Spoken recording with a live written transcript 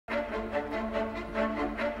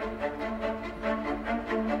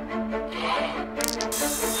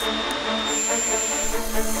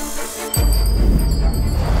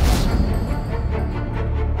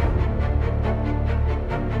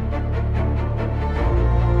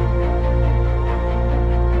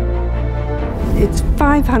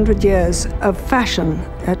500 years of fashion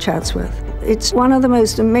at Chatsworth. It's one of the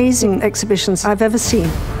most amazing exhibitions I've ever seen.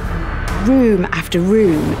 Room after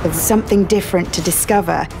room of something different to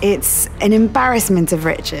discover. It's an embarrassment of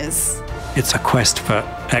riches. It's a quest for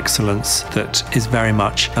excellence that is very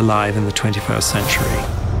much alive in the 21st century.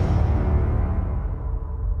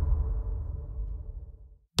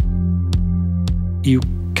 You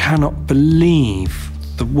cannot believe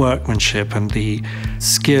the workmanship and the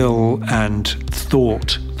skill and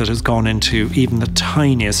thought that has gone into even the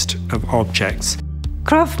tiniest of objects.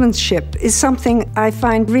 Craftsmanship is something I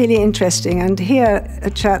find really interesting, and here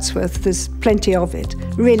at Chatsworth there's plenty of it.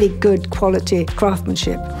 Really good quality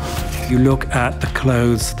craftsmanship. You look at the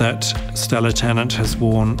clothes that Stella Tennant has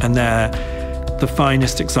worn, and they're the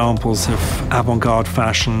finest examples of avant-garde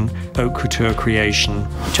fashion, haute couture creation.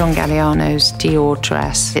 John Galliano's Dior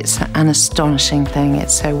dress, it's an astonishing thing,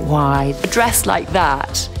 it's so wide. A dress like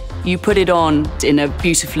that, you put it on in a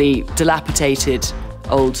beautifully dilapidated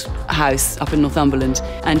old house up in Northumberland,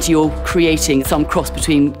 and you're creating some cross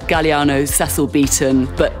between Galliano's Cecil Beaton,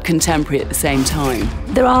 but contemporary at the same time.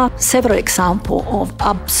 There are several examples of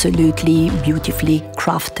absolutely beautifully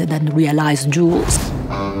crafted and realized jewels.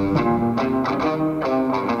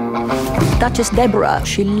 Duchess Deborah,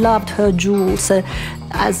 she loved her jewels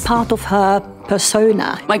as part of her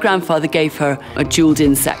persona. My grandfather gave her a jewelled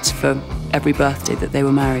insect for every birthday that they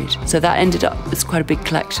were married. So that ended up as quite a big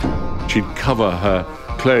collection. She'd cover her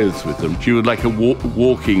clothes with them. She was like a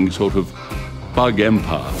walking sort of bug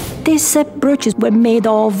empire. These brooches were made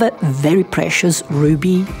of very precious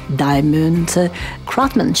ruby, diamond,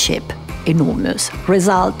 craftsmanship enormous,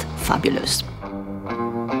 result fabulous.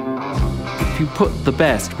 If you put the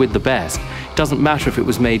best with the best, it doesn't matter if it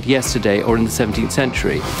was made yesterday or in the 17th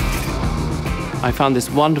century. I found this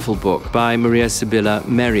wonderful book by Maria Sibylla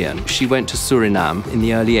Merian. She went to Suriname in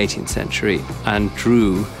the early 18th century and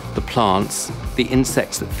drew the plants, the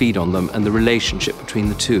insects that feed on them, and the relationship between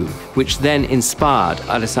the two, which then inspired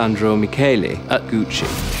Alessandro Michele at Gucci.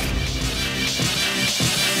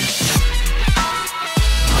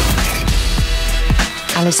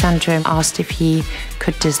 Alessandro asked if he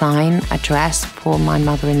could design a dress for my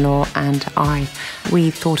mother-in-law and I.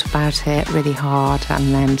 We thought about it really hard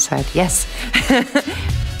and then said yes.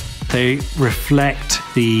 They reflect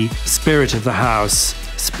the spirit of the house,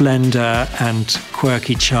 splendour and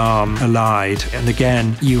quirky charm allied. And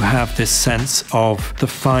again, you have this sense of the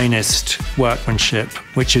finest workmanship,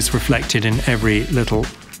 which is reflected in every little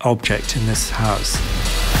object in this house.